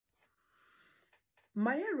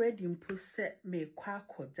My ready mpo se me kwa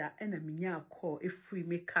koda ena minya akọ efri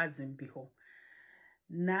me cousin bi ho.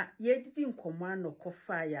 Na yedidi nkoma no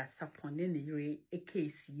kofa ya sapone ne yire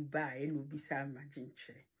case yi ba e no bisa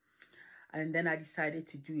maginchire. And then I decided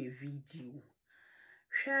to do a video.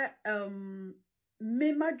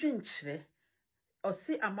 Me maginchire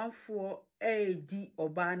osi amanfo di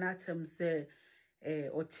oba na tem se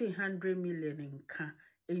oti 100 million nka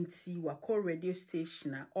enti wako radio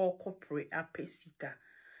station or corporate apesika.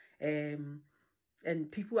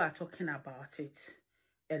 And people are talking about it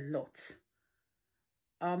a lot.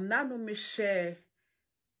 Now no me share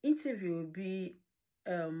interview be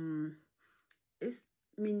is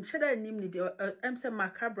mean shada name ni say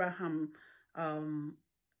Mike Abraham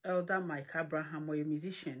elder Mike Abraham or a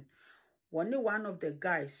musician. One of the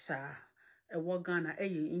guys a Ghana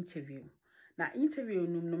interview. Na interview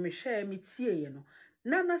no me share me tie no.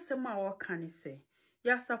 Nana sema wa kan say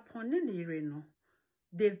Yaw Sarpong ne no.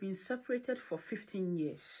 They've been separated for 15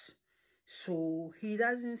 years. So he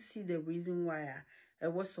doesn't see the reason why I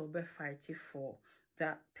was so fighting for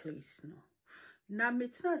that place, no. Na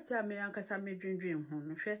metina say me ankasa me dwendwen ho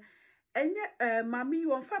no hwe enye mami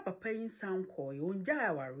won fa papa yin san ko ye onja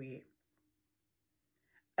aware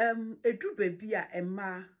edu baby a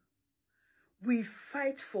emma we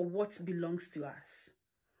fight for what belongs to us.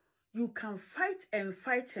 You can fight and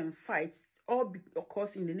fight and fight all of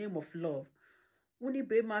course in the name of love. Wuni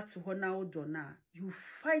be ma to ho na odo na you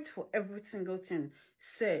fight for every single thing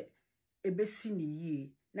say ebesi ni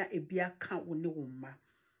yi na ebia kan wo ne wo ma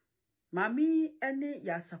mami ene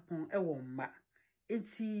Yaw Sarpong e wo ma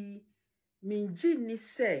enti minji ni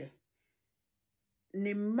se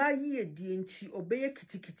ne ma yi edi enti obeye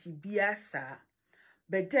kitikiti bia sa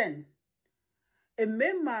but then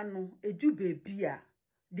emema no edu baby a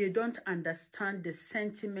they don't understand the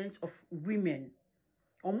sentiment of women.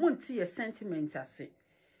 Omonti your sentiment ase.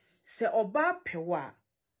 Se oba pewa,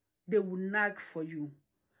 they will nag for you.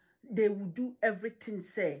 They will do everything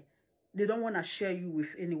say. They don't want to share you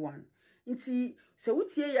with anyone. Inti se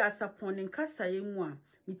utie Yaw Sarpong nkasa ye mu a,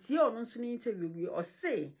 mitie ono nso ni interview bi o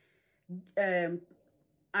say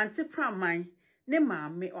anti pramai ne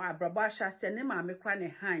maame o abraba hya se ne maame kra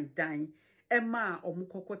ne han dan e ma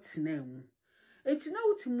omukoko tena mu. Enti na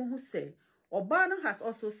utimu hu say oba no has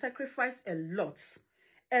also sacrificed a lot.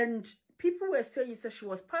 And people were saying that she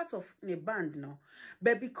was part of the band now,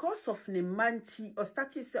 but because of the manti or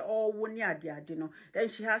started say oh one year, then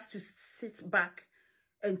she has to sit back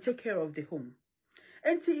and take care of the home.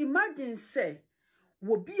 And to imagine say,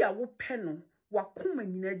 wo be a wo peno wakuma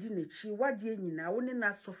nyina di nechi wadie nyina woni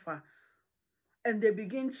na sofa, and they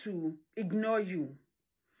begin to ignore you.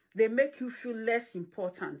 They make you feel less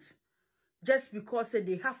important just because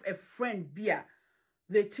they have a friend beer.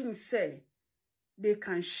 They think say they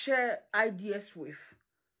can share ideas with.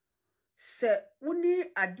 Se wuni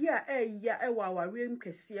adia ya ewa warem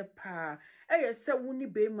kese pa eye se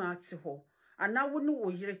wuni be ma te ho ana wuni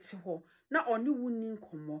wo yire te ho na oni wuni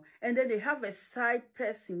nkomo, and then they have a side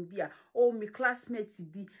person bia or me classmates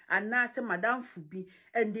bi ana se madam fu bi,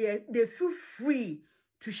 and they feel free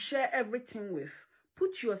to share everything with.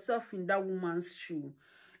 Put yourself in that woman's shoe.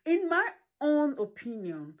 In my own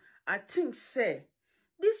opinion, I think say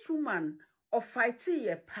this woman or fighting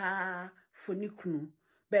ye pa for nikunu.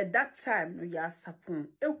 But that time no Yaw Sarpong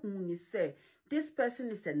ehuni say this person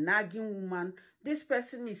is a nagging woman, this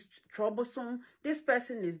person is troublesome, this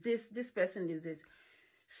person is this person is this.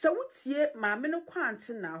 So utie maame no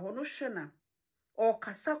kwante na ho no hwe na or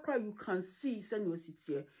kasakra you can see say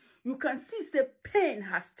you can see say pain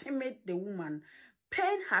has timid the woman.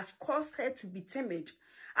 Pain has caused her to be timid.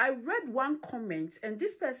 I read one comment and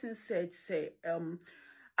this person said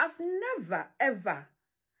I've never ever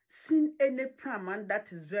seen any praman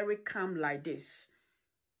that is very calm like this.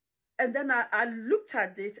 And then I looked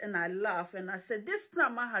at it and I laughed and I said, this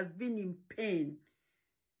praman has been in pain.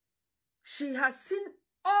 She has seen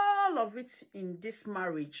all of it in this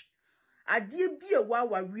marriage. Adie bi e wa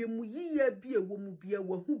mu yiye bi e wo mu bi e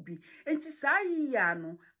wo hu bi enti saa yiya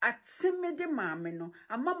no atemede maame no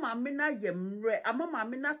ama maame na yemre ama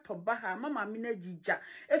maame na toba ha ama maame na jija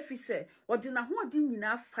efi se odi na ho odi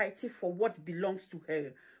nyina fight for what belongs to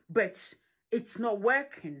her, but it's not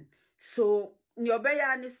working. So ni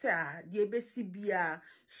obeya ni se a de ebesi bia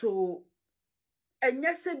so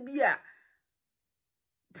enye se bia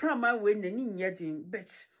prama we nani nyedin, but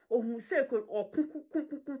ohun se ko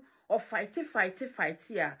okunkun or fight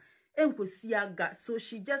ya enkosi aga. So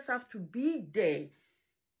she just have to be there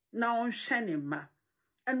now on shenema.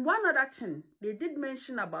 And one other thing they did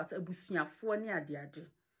mention about abusuafo ni ade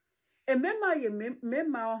emema ye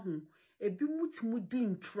mema ohun ebi mutmu di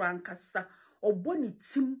ntrankasa oboni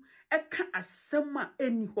tim eka asema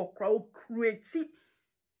eni hokra o create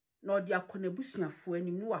na odi akona busuafo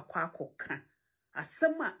anim no akwa akoka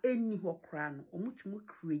asema eni hokra no omutumi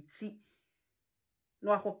create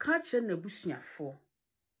na akoka kire na busuafo.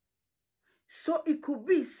 So it could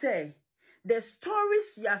be say the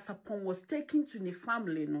stories Yaw Sarpong was taking to the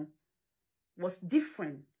family no was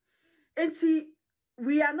different. And see,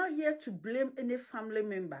 we are not here to blame any family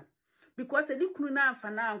member because the kuna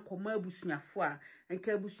fana ankoma abusuafo a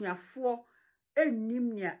enka abusuafo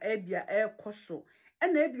enim nia ebia ekoso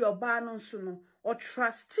ena ebia oba no nso no o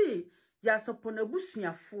trustee Yaw Sarpong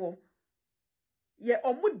abusuafo ye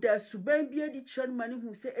omuda suban bi edi kire mani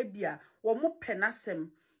hu se ebia wo mo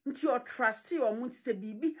penasem nti o trustee o mo se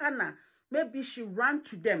bibi hana maybe she ran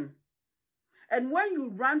to them. And when you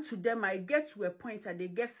run to them, I get to a point that they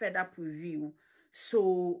get fed up with you.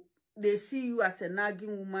 So they see you as a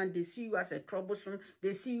nagging woman. They see you as a troublesome.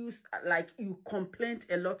 They see you like you complained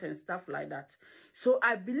a lot and stuff like that. So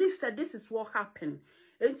I believe that this is what happened.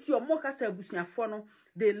 And see,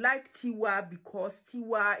 they like Tiwa because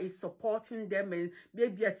Tiwa is supporting them, and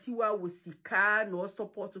maybe a Tiwa was Sika no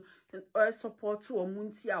support to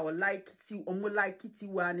Omunti or like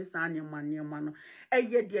Tiwa and his animal.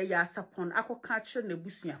 Eye dear Yaw Sarpong ako catch ne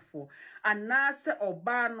busuafo anase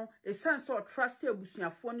obano a sense of trust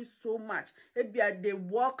busuafo ni so much ebia they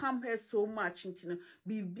welcome her so much ntino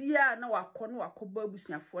bibia na wakono wakoba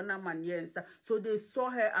busuafo na maniensa. So they saw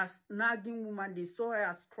her as nagging woman, they saw her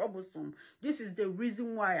as troublesome. This is the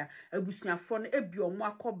reason why busuafo no ebi omo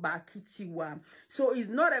akoba kitiwa. So it's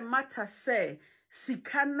not a matter say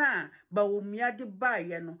sikana ba omia de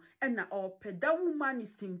baye no na opeda woman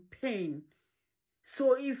is in pain.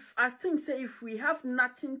 So if I think say if we have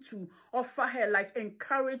nothing to offer her, like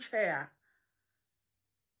encourage her,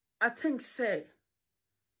 I think say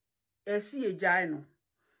see a gino.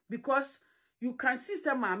 Because you can see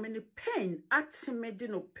some many pain at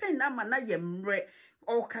no pain amana yemre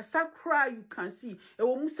or kasakra you can see it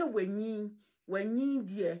will say when ye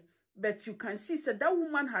dear, but you can see that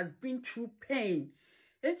woman has been through pain.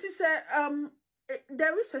 It is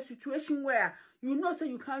there is a situation where you know so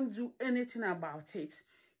you can't do anything about it,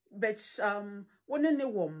 but when any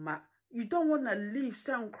woman you don't want to leave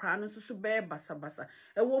some crown so bear basa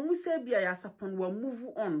a woman say be a Yaw Sarpong will move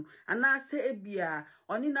on and I say bia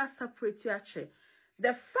on in a separate yache.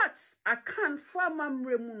 The facts I can't farm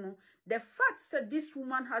remuno. The facts that this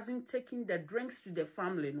woman hasn't taken the drinks to the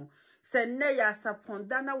family no. Say ne Yaw Sarpong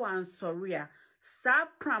dana wan sorry. Sa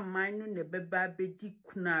pramanu ne beba bedi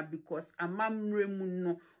kuna because amamremu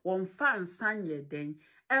no wonfa nsanye den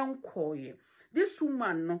enkoye. This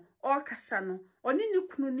woman no okasa no oni ni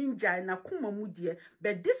kunu ninja na kuma mu de,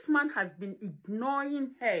 but this man has been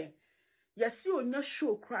ignoring her. Yesi onya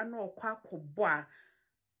show kra na okwa akobo a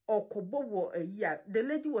okobo wo a year. The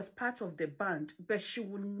lady was part of the band, but he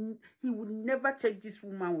would never take this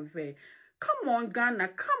woman with her. Come on, Ghana.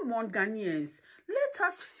 Come on, Ghanaians. Let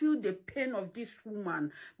us feel the pain of this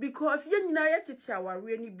woman. Because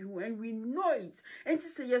and we know it. And she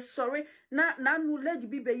say, yes, sorry. Na no lady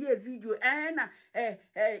be a video. And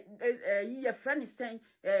your friend is saying,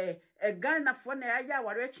 Ghana for ya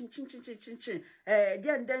ware chin.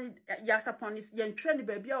 Then Yaw Sarpong is yen trend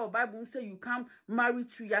baby or Bible say you come marry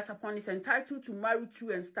to Yaw Sarpong is entitled to marry to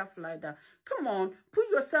and stuff like that. Come on, put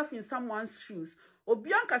yourself in someone's shoes.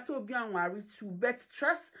 Obianka so obian worry too, but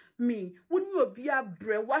trust me, when you obia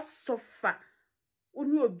bre what suffer,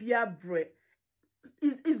 when you obia bre,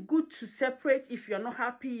 it's good to separate if you're not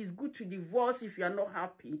happy, it's good to divorce if you're not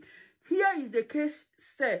happy. Here is the case,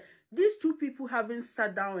 say, these two people haven't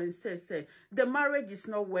sat down and said, say, the marriage is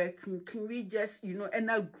not working, can we just,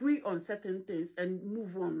 and agree on certain things and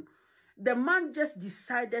move on. The man just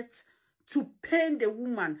decided to pain the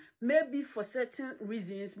woman, maybe for certain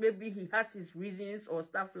reasons, maybe he has his reasons or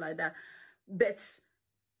stuff like that. But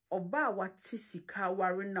oba watisika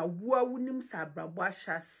warina wunim sabrabwa.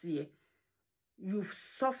 You've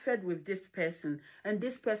suffered with this person, and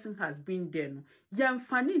this person has been there.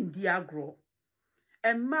 Yamfani diagro.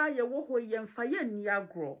 And Maya woho yamfaye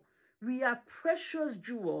niagro. We are precious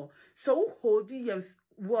jewel. So hold you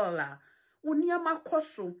wala. Unyama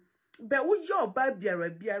koso. But we your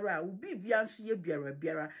biara ubi biansu ye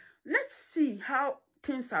biara. Let's see how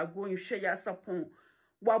things are going. Share Yaw Sarpong.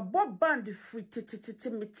 Wa bob band free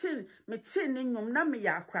metin nyom na me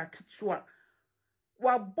ya krakitwa.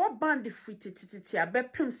 Wa bob band free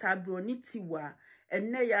abepem sabro ni tiwa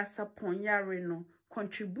ene Yaw Sarpong yare no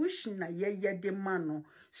contribution na ye de mano.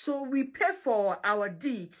 So we pay for our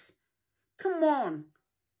deeds. Come on.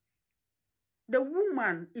 the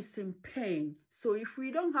woman is in pain. So if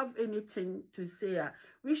we don't have anything to say,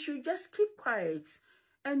 we should just keep quiet.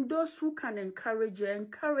 And those who can encourage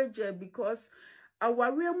her, because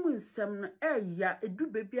our real some ya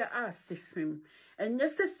edu baby asifim. And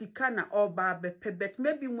yes, sikana or babe, but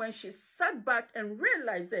maybe when she sat back and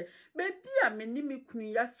realized that baby a menimi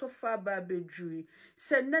kuni ya so far babe drew,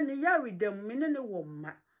 said nani yari dem minene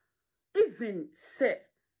woma. Even say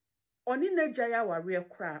oni ne jaya warrior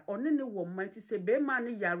cry, oni ne woman to say be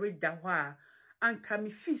man yari dawa, and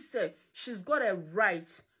kamifi say she's got a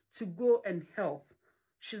right to go and help.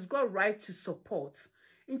 She's got right to support.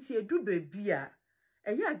 Inti edu baby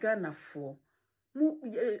eya Ghana for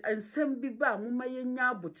and some biba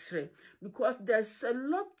mumaye because there's a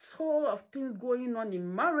lot of things going on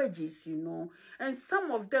in marriages, you know, and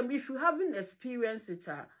some of them, if you haven't experienced it,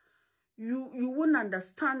 you won't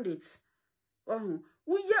understand it. We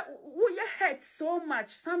hurt so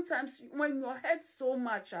much. Sometimes when you're hurt so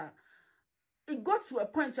much, it got to a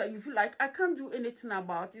point where you feel like I can't do anything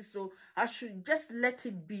about it, so I should just let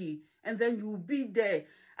it be, and then you'll be there.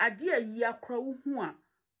 And you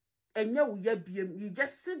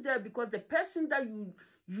just sit there because the person that you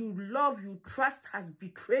love, you trust, has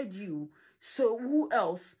betrayed you. So who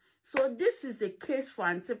else? So this is the case for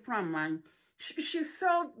Auntie Praman. She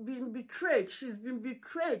felt being betrayed. She's been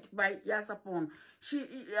betrayed by Yaw Sarpong.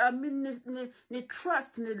 Ne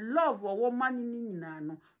trust, ne love, or woman in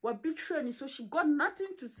nano, were betrayed. So she got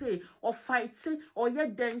nothing to say or fight, or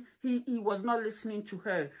yet then he was not listening to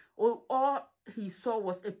her. Or he saw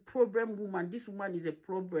was a problem woman. This woman is a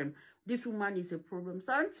problem. This woman is a problem.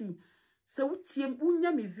 So auntie, so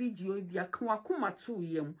unya mi video bia kanwakuma to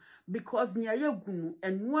yem because niya gunu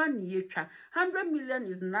and one yetra 100 million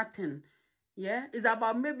is nothing. Yeah, it's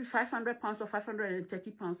about maybe 500 pounds or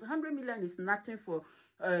 530 pounds. 100 million is nothing for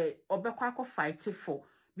Obekwako fighting for.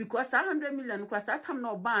 Because 100 million, because that time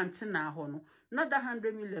no bant na hono. Not that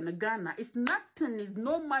 100 million Ghana. It's nothing, it's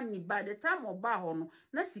no money. By the time Oba hono,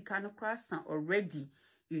 Nasi can cross already,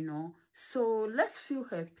 you know. So let's feel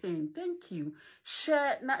her pain. Thank you.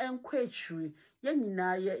 Share na enquetry.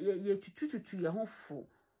 Yenina ye tututu ye hofo.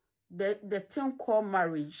 The thing called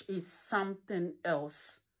marriage is something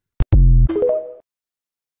else.